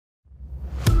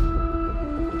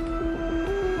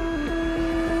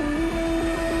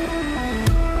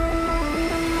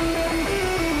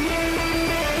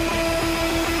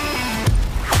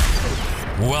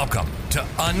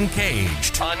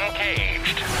Uncaged.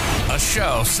 A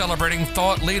show celebrating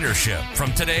thought leadership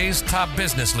from today's top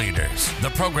business leaders. The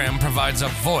program provides a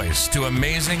voice to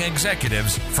amazing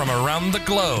executives from around the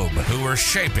globe who are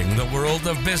shaping the world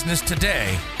of business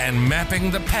today and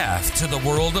mapping the path to the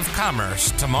world of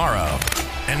commerce tomorrow.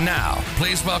 And now,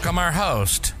 please welcome our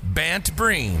host, Bant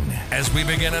Breen, as we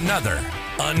begin another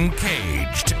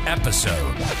Uncaged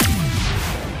episode.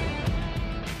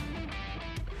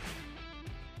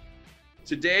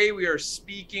 Today we are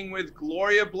speaking with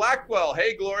Gloria Blackwell.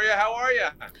 Hey, Gloria, how are you?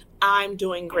 I'm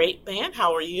doing great, Bant.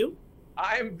 How are you?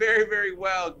 I'm very, very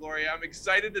well, Gloria. I'm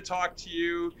excited to talk to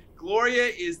you. Gloria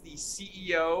is the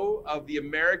CEO of the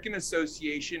American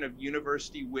Association of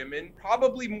University Women,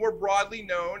 probably more broadly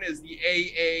known as the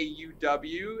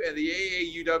AAUW. And the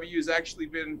AAUW has actually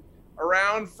been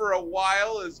around for a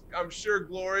while, as I'm sure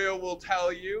Gloria will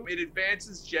tell you. It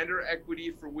advances gender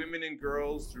equity for women and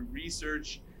girls through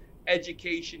research,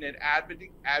 education, and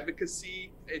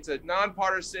advocacy. It's a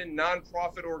nonpartisan,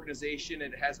 nonprofit organization,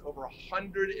 and it has over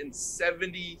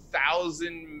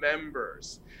 170,000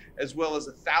 members, as well as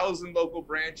 1,000 local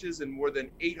branches and more than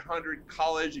 800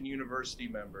 college and university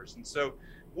members. And so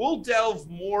we'll delve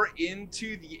more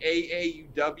into the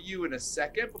AAUW in a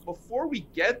second. But before we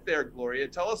get there, Gloria,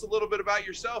 tell us a little bit about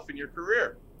yourself and your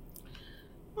career.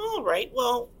 All right.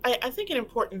 Well, I think an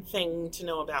important thing to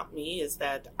know about me is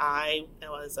that I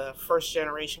was a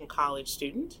first-generation college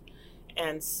student.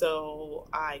 And so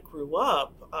I grew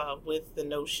up with the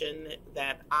notion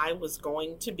that I was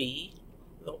going to be,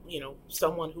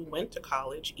 someone who went to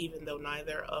college, even though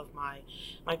neither of my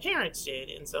parents did.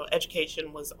 And so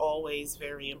education was always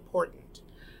very important.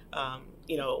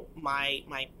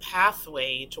 My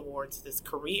pathway towards this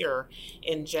career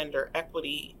in gender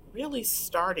equity really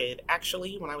started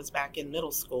actually when I was back in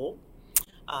middle school.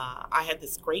 I had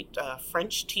this great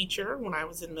French teacher when I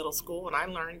was in middle school, and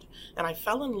I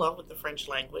fell in love with the French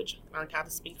language, learned how to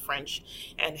speak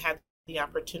French, and had the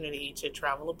opportunity to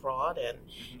travel abroad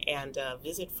and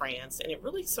visit France. And it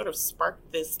really sort of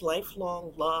sparked this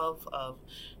lifelong love of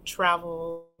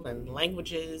travel and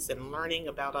languages and learning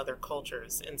about other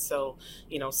cultures. And so,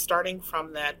 starting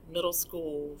from that middle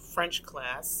school French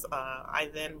class,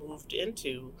 I then moved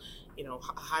into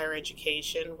higher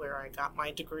education, where I got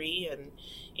my degree in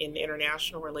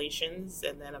international relations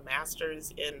and then a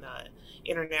master's in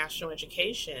international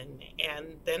education,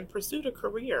 and then pursued a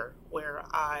career where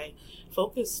I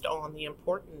focused on the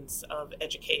importance of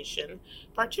education,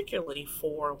 particularly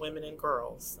for women and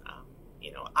girls.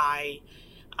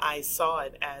 I saw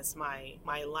it as my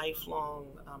lifelong,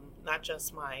 not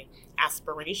just my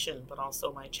aspiration, but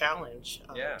also my challenge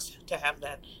to have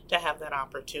that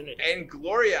opportunity. And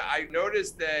Gloria, I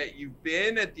noticed that you've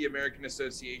been at the American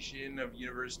Association of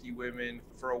University Women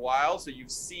for a while, so you've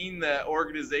seen the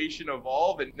organization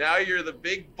evolve, and now you're the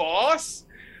big boss.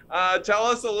 Tell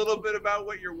us a little bit about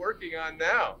what you're working on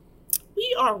now.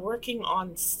 We are working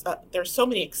on, there's so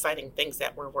many exciting things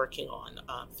that we're working on.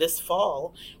 This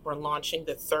fall, we're launching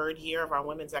the third year of our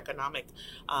Women's Economic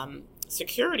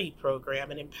Security Program,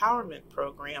 an empowerment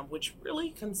program, which really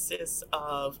consists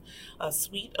of a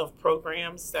suite of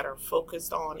programs that are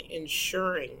focused on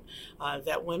ensuring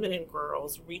that women and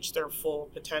girls reach their full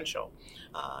potential.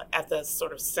 At the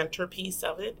sort of centerpiece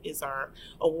of it is our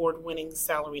award-winning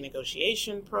salary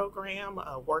negotiation program,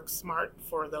 Work Smart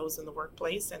for those in the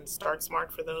workplace and Start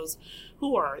Smart for those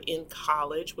who are in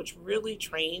college, which really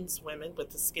trains women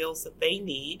with the skills that they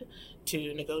need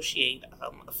to negotiate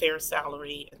a fair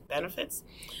salary and benefits.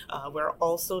 We're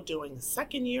also doing the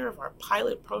second year of our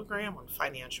pilot program on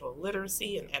financial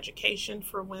literacy and education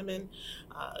for women.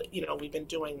 We've been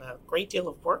doing a great deal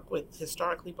of work with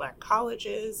historically Black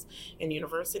colleges and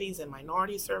universities and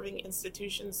minority-serving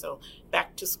institutions. So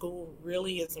back to school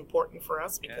really is important for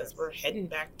us because we're heading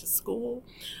back to school.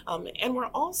 And we're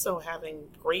also having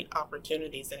great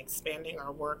opportunities in expanding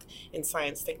our work in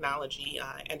science, technology,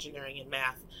 engineering, and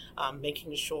math,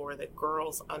 making sure that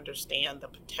girls understand the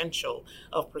potential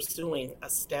of pursuing a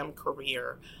STEM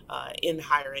career in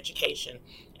higher education,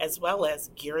 as well as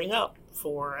gearing up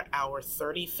for our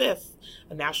 35th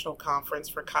National Conference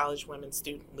for College Women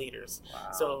Student Leaders.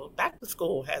 Wow. So back to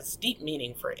school has deep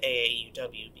meaning for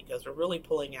AAUW because we're really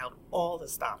pulling out all the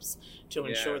stops to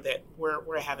ensure that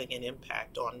we're having an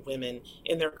impact on women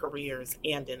in their careers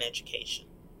and in education.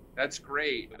 That's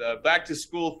great. The back to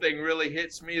school thing really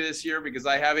hits me this year because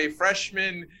I have a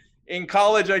freshman In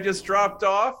college, I just dropped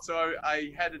off, so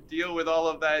I had to deal with all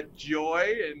of that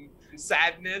joy and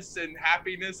sadness and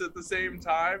happiness at the same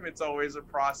time. It's always a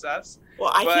process.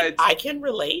 Well, But I can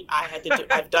relate.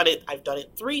 I've done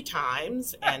it 3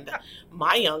 times, and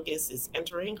my youngest is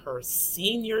entering her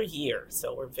senior year,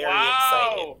 so we're very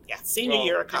excited. wow. Yeah, senior Well,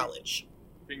 year of college.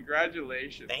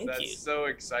 congratulations. Thank That's you. so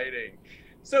exciting.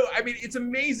 So, I mean, it's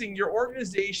amazing. Your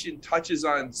organization touches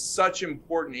on such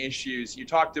important issues. You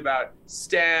talked about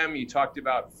STEM, you talked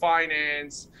about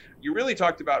finance, you really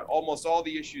talked about almost all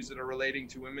the issues that are relating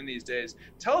to women these days.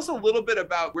 Tell us a little bit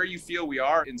about where you feel we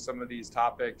are in some of these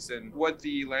topics and what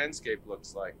the landscape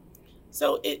looks like.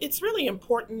 So it's really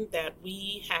important that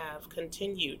we have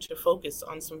continued to focus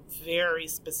on some very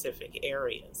specific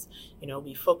areas. You know,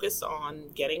 we focus on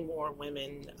getting more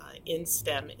women in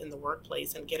STEM in the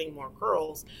workplace and getting more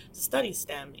girls to study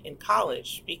STEM in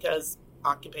college because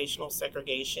occupational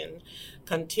segregation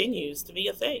continues to be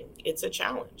a thing. It's a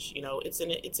challenge. You know, it's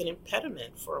an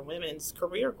impediment for women's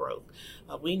career growth.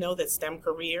 We know that STEM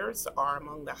careers are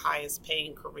among the highest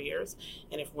paying careers,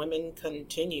 and if women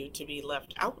continue to be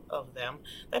left out of them,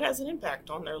 that has an impact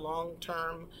on their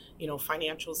long-term, you know,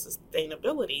 financial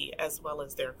sustainability as well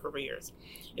as their careers.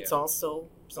 It's Yeah. also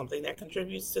something that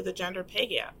contributes to the gender pay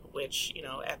gap, which, you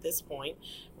know, at this point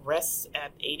rests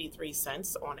at 83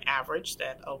 cents on average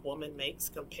that a woman makes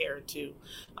compared to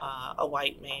a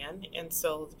white man. And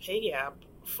so the pay gap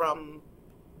from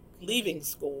leaving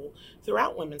school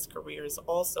throughout women's careers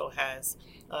also has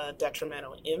a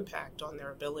detrimental impact on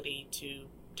their ability to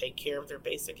take care of their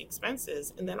basic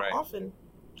expenses and then Right. often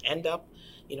end up,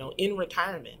 you know, in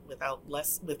retirement with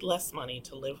less money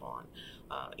to live on.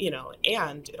 You know,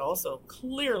 and it also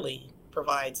clearly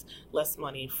provides less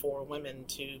money for women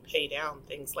to pay down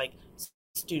things like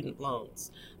student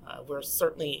loans. We're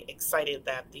certainly excited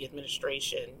that the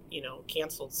administration, you know,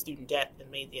 canceled student debt and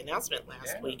made the announcement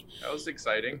last Yeah, week. that was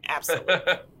exciting. Absolutely.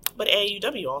 But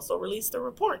AAUW also released a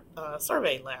report,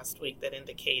 survey last week that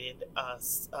indicated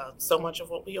so much of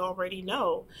what we already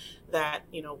know, that,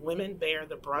 you know, women bear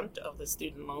the brunt of the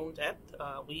student loan debt.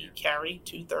 We carry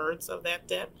 2/3 of that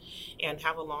debt and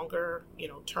have a longer, you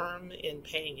know, term in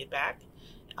paying it back.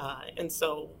 And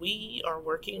so we are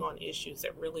working on issues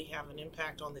that really have an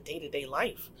impact on the day-to-day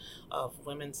life of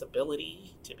women's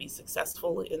ability to be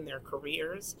successful in their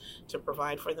careers, to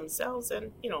provide for themselves,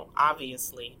 and, you know,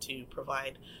 obviously to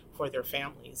provide for their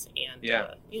families and,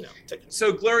 Yeah. you know, to.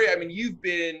 So, Gloria, I mean, you've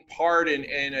been part and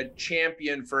a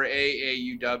champion for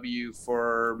AAUW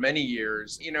for many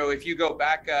years. You know, if you go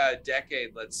back a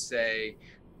decade, let's say,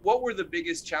 what were the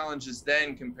biggest challenges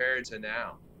then compared to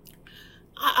now?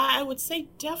 I would say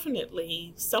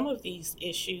definitely some of these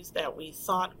issues that we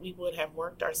thought we would have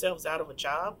worked ourselves out of a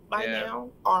job by Yeah.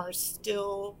 now are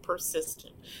still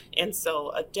persistent. And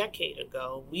so a decade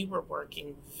ago, we were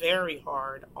working very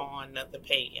hard on the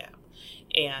pay gap.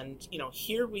 And, you know,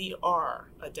 here we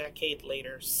are a decade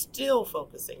later, still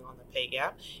focusing on the pay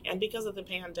gap. And because of the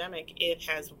pandemic, it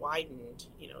has widened,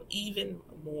 you know, even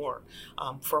more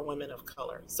for women of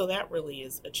color. So that really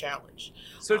is a challenge.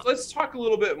 So let's talk a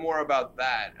little bit more about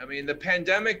that. I mean, the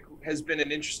pandemic has been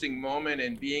an interesting moment,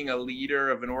 and being a leader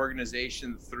of an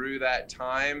organization through that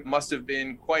time must have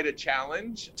been quite a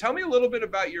challenge. Tell me a little bit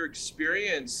about your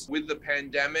experience with the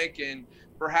pandemic and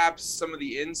perhaps some of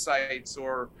the insights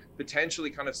or potentially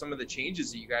kind of some of the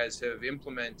changes that you guys have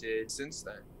implemented since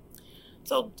then.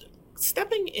 So,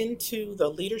 stepping into the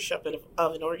leadership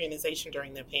of an organization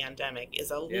during the pandemic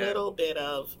is a Yeah. little bit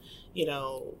of, you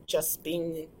know, just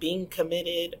being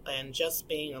committed and just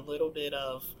being a little bit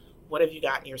of what have you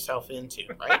gotten yourself into,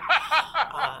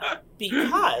 right?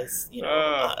 Because you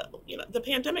know, the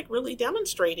pandemic really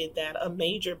demonstrated that a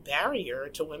major barrier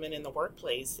to women in the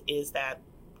workplace is that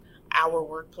our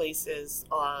workplaces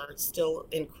are still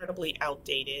incredibly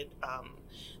outdated.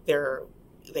 They're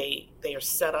they are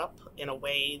set up in a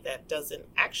way that doesn't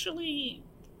actually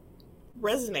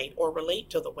resonate or relate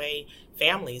to the way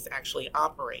families actually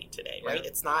operate today, right? Yeah.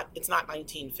 It's not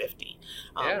 1950.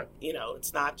 Yeah. You know,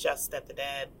 it's not just that the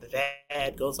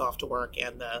dad goes off to work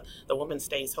and the woman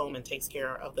stays home and takes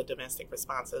care of the domestic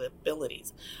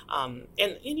responsibilities. And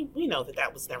we know that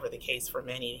that was never the case for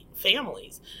many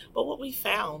families. But what we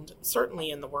found, certainly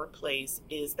in the workplace,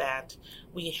 is that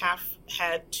we have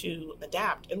had to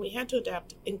adapt, and we had to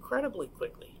adapt incredibly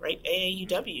quickly, right?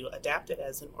 AAUW adapted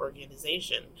as an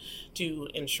organization to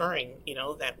ensuring, you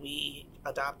know, that we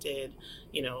adopted,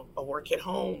 you know, a work at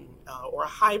home or a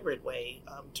hybrid way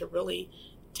to really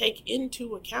take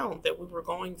into account that we were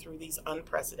going through these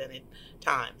unprecedented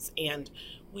times. And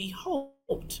we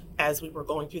hoped as we were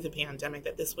going through the pandemic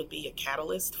that this would be a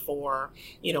catalyst for,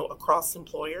 you know, across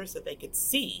employers, that they could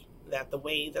see that the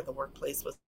way that the workplace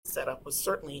was set up was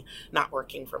certainly not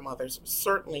working for mothers,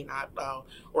 certainly not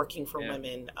working for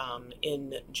women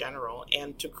in general,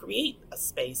 and to create a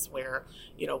space where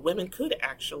women could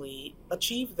actually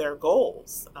achieve their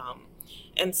goals.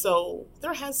 And so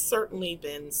there has certainly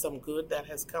been some good that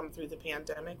has come through the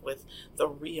pandemic with the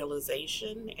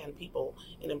realization and people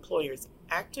and employers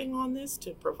acting on this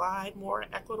to provide more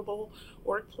equitable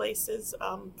workplaces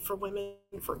for women,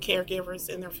 for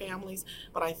caregivers and their families.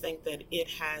 But I think that it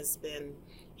has been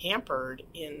hampered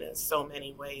in so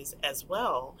many ways as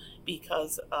well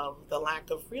because of the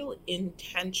lack of real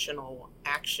intentional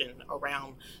action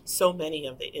around so many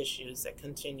of the issues that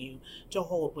continue to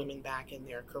hold women back in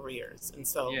their careers. And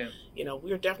so,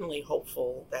 we're definitely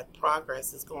hopeful that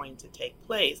progress is going to take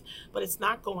place, but it's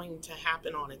not going to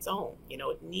happen on its own.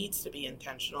 It needs to be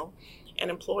intentional. And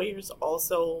employers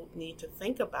also need to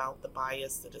think about the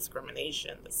bias, the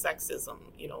discrimination, the sexism,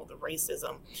 the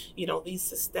racism, these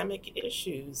systemic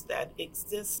issues that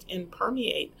exist and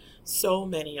permeate so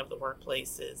many of the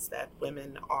workplaces that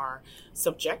women are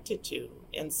subjected to.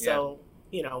 And so,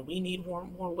 we need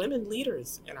more women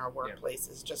leaders in our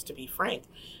workplaces, just to be frank,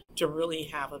 to really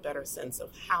have a better sense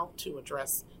of how to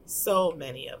address so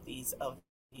many of these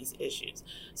issues.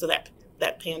 So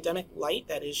that pandemic light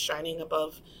that is shining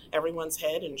above everyone's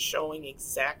head and showing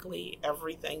exactly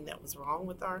everything that was wrong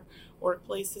with our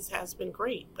workplaces has been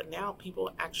great. But now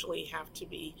people actually have to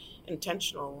be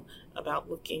intentional about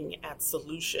looking at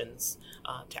solutions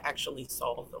to actually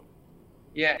solve them.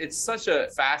 Yeah, it's such a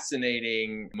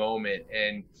fascinating moment.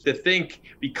 And to think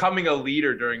becoming a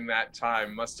leader during that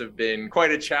time must have been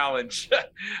quite a challenge.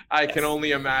 I can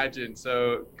only imagine.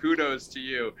 So kudos to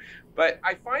you. But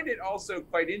I find it also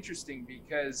quite interesting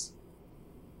because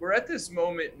we're at this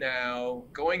moment now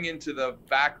going into the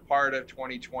back part of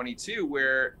 2022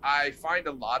 where I find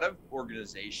a lot of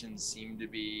organizations seem to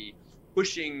be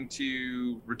pushing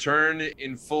to return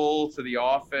in full to the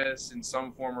office in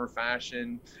some form or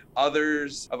fashion.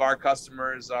 Others of our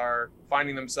customers are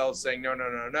finding themselves saying,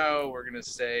 no, we're going to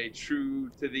stay true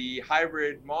to the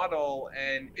hybrid model.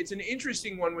 And it's an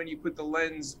interesting one when you put the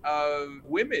lens of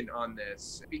women on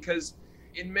this, because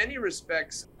in many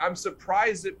respects, I'm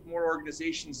surprised that more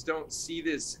organizations don't see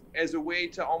this as a way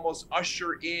to almost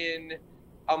usher in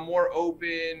a more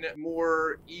open,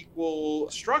 more equal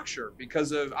structure,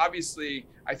 because of obviously,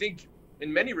 I think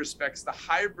in many respects, the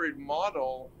hybrid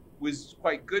model was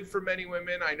quite good for many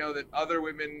women. I know that other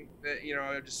women that,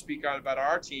 I just speak out about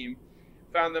our team,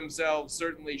 found themselves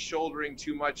certainly shouldering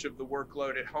too much of the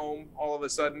workload at home all of a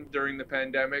sudden during the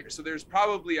pandemic. So there's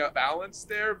probably a balance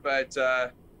there, but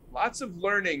lots of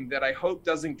learning that I hope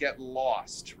doesn't get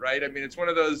lost, right? I mean, it's one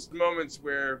of those moments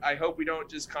where I hope we don't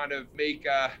just kind of make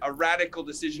a radical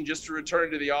decision just to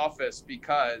return to the office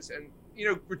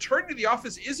returning to the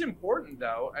office is important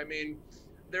though. I mean,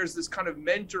 there's this kind of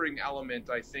mentoring element,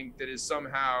 I think, that is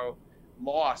somehow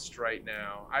lost right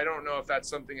now. I don't know if that's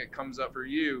something that comes up for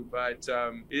you, but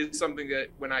it is something that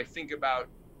when I think about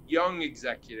young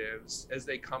executives as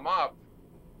they come up,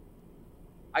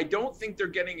 I don't think they're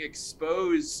getting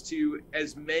exposed to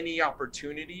as many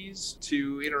opportunities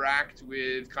to interact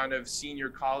with kind of senior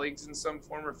colleagues in some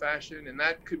form or fashion. And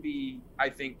that could be, I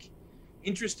think,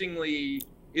 interestingly,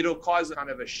 it'll cause kind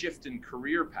of a shift in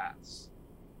career paths.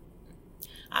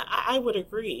 I would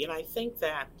agree. And I think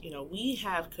that, we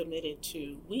have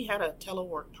we had a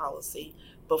telework policy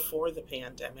before the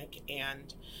pandemic,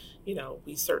 and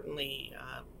we certainly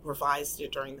revised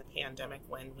it during the pandemic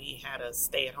when we had a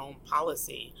stay-at-home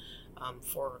policy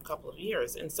for a couple of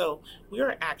years. And so we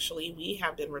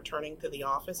have been returning to the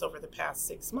office over the past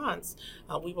 6 months.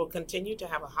 We will continue to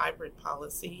have a hybrid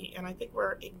policy. And I think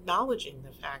we're acknowledging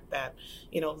the fact that,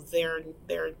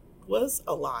 there was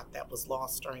a lot that was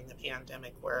lost during the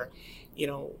pandemic where,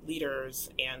 leaders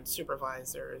and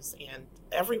supervisors and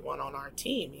everyone on our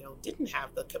team, didn't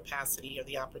have the capacity or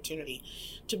the opportunity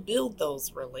to build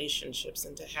those relationships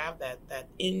and to have that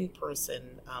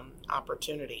in-person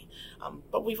opportunity.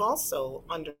 But we've also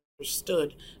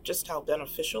understood just how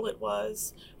beneficial it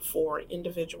was for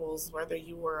individuals, whether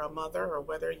you were a mother or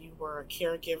whether you were a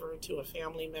caregiver to a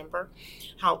family member,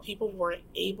 how people were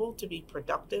able to be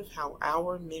productive, how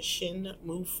our mission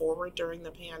moved forward during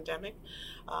the pandemic.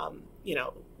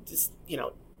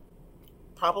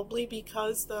 Probably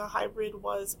because the hybrid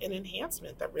was an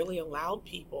enhancement that really allowed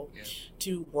people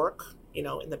to work,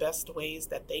 in the best ways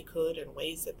that they could and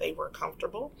ways that they were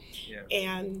comfortable.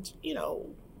 And,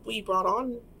 we brought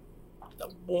on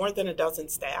more than a dozen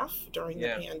staff during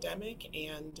the pandemic,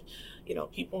 and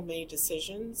people made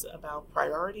decisions about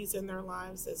priorities in their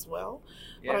lives as well.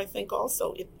 But I think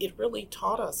also it really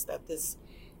taught us that this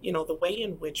the way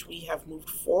in which we have moved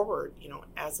forward,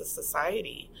 as a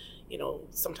society,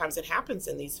 sometimes it happens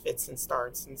in these fits and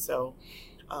starts. And so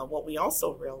what we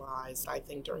also realized, I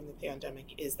think, during the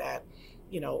pandemic is that,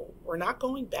 we're not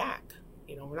going back.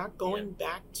 We're not going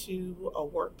back to a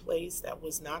workplace that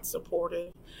was not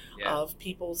supportive of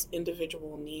people's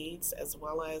individual needs as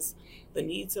well as the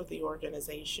needs of the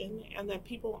organization, and that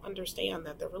people understand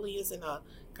that there really isn't a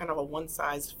kind of a one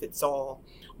size fits all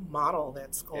model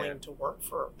that's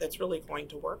really going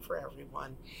to work for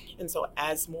everyone. And so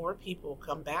as more people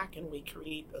come back and we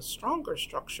create a stronger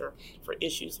structure for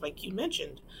issues like you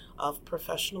mentioned of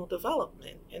professional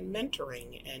development and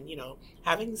mentoring and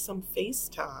having some face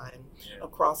time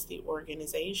across the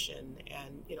organization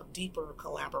and deeper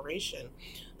collaboration,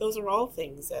 those are all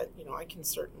things that I can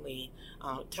certainly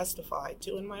testify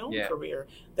to in my own career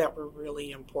that were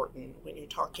really important when you're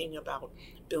talking about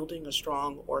building a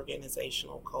strong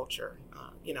organizational culture.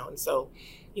 And so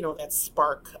that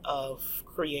spark of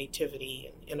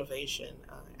creativity and innovation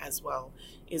as well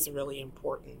is really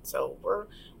important. So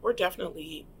we're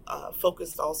definitely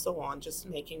focused also on just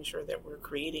making sure that we're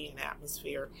creating an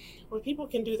atmosphere where people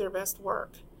can do their best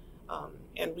work.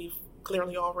 And we've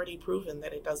clearly already proven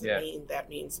that it doesn't mean that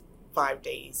means 5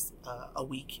 days a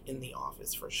week in the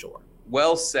office for sure.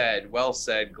 Well said,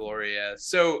 Gloria.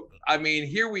 So,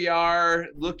 here we are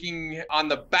looking on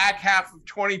the back half of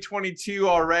 2022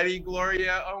 already,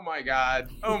 Gloria. Oh my God.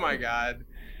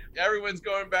 Everyone's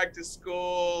going back to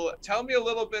school. Tell me a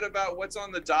little bit about what's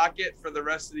on the docket for the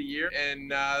rest of the year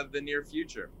and the near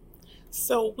future.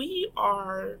 So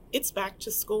it's back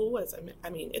to school.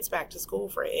 It's back to school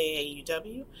for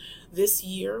AAUW. This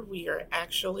year, we are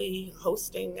actually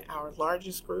hosting our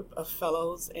largest group of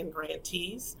fellows and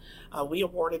grantees. We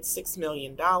awarded $6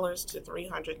 million to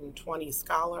 320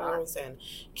 scholars and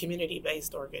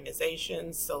community-based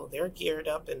organizations. So they're geared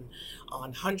up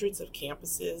on hundreds of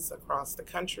campuses across the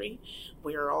country.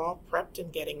 We are all prepped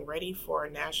and getting ready for a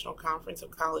National Conference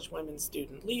of College Women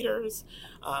Student Leaders,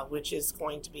 which is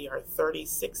going to be our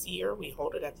 36th year. We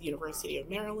hold it at the University of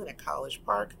Maryland at College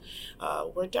Park.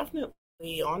 We're definitely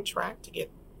on track to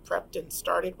get prepped and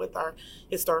started with our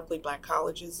historically Black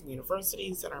colleges and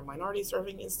universities and our minority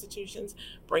serving institutions,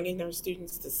 bringing their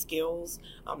students the skills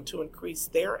to increase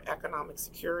their economic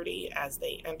security as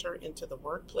they enter into the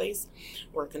workplace.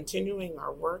 We're continuing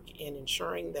our work in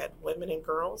ensuring that women and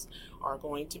girls are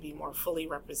going to be more fully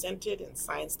represented in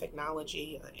science,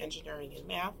 technology, engineering, and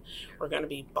math. We're going to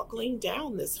be buckling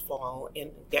down this fall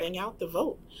in getting out the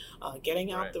vote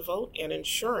and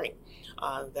ensuring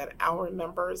that our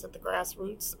members at the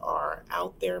grassroots are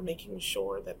out there making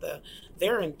sure that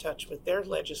they're in touch with their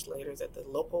legislators at the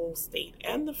local, state,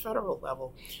 and the federal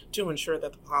level to ensure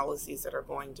that the policies that are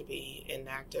going to be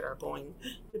enacted are going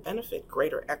to benefit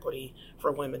greater equity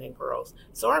for women and girls.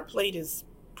 So our plate is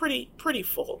pretty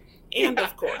full. And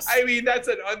of course, that's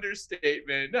an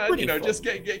understatement. Just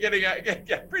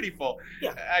getting pretty full.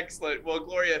 Yeah. Excellent. Well,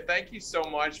 Gloria, thank you so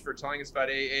much for telling us about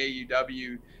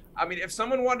AAUW. If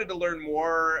someone wanted to learn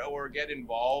more or get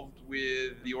involved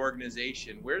with the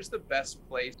organization, where's the best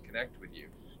place to connect with you?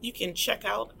 You can check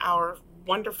out our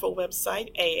wonderful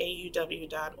website,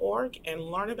 aauw.org, and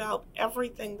learn about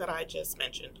everything that I just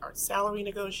mentioned: our salary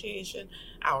negotiation,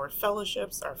 our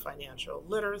fellowships, our financial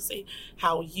literacy,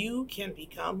 how you can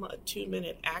become a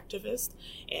 2-minute activist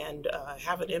and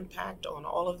have an impact on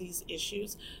all of these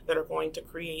issues that are going to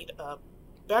create a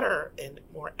better and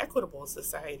more equitable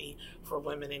society for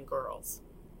women and girls.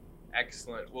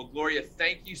 Excellent. Well, Gloria,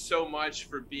 thank you so much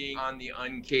for being on the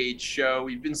Uncaged Show.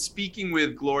 We've been speaking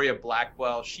with Gloria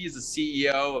Blackwell. She is the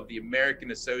CEO of the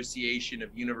American Association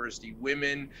of University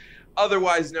Women,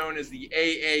 otherwise known as the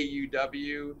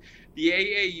AAUW. The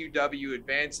AAUW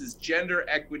advances gender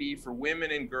equity for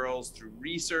women and girls through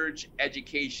research,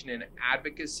 education, and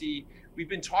advocacy. We've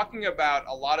been talking about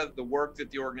a lot of the work that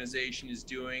the organization is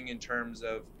doing in terms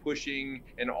of pushing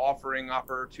and offering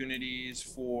opportunities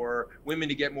for women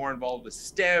to get more involved with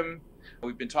STEM.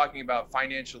 We've been talking about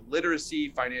financial literacy,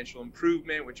 financial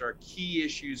improvement, which are key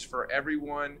issues for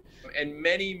everyone, and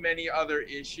many, many other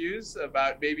issues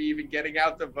about maybe even getting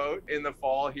out the vote in the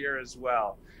fall here as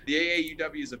well. The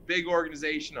AAUW is a big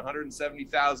organization,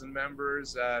 170,000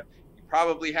 members. You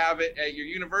probably have it at your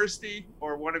university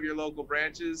or one of your local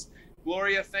branches.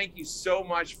 Gloria, thank you so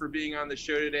much for being on the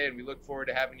show today, and we look forward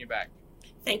to having you back.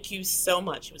 Thank you so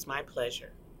much. It was my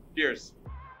pleasure. Cheers.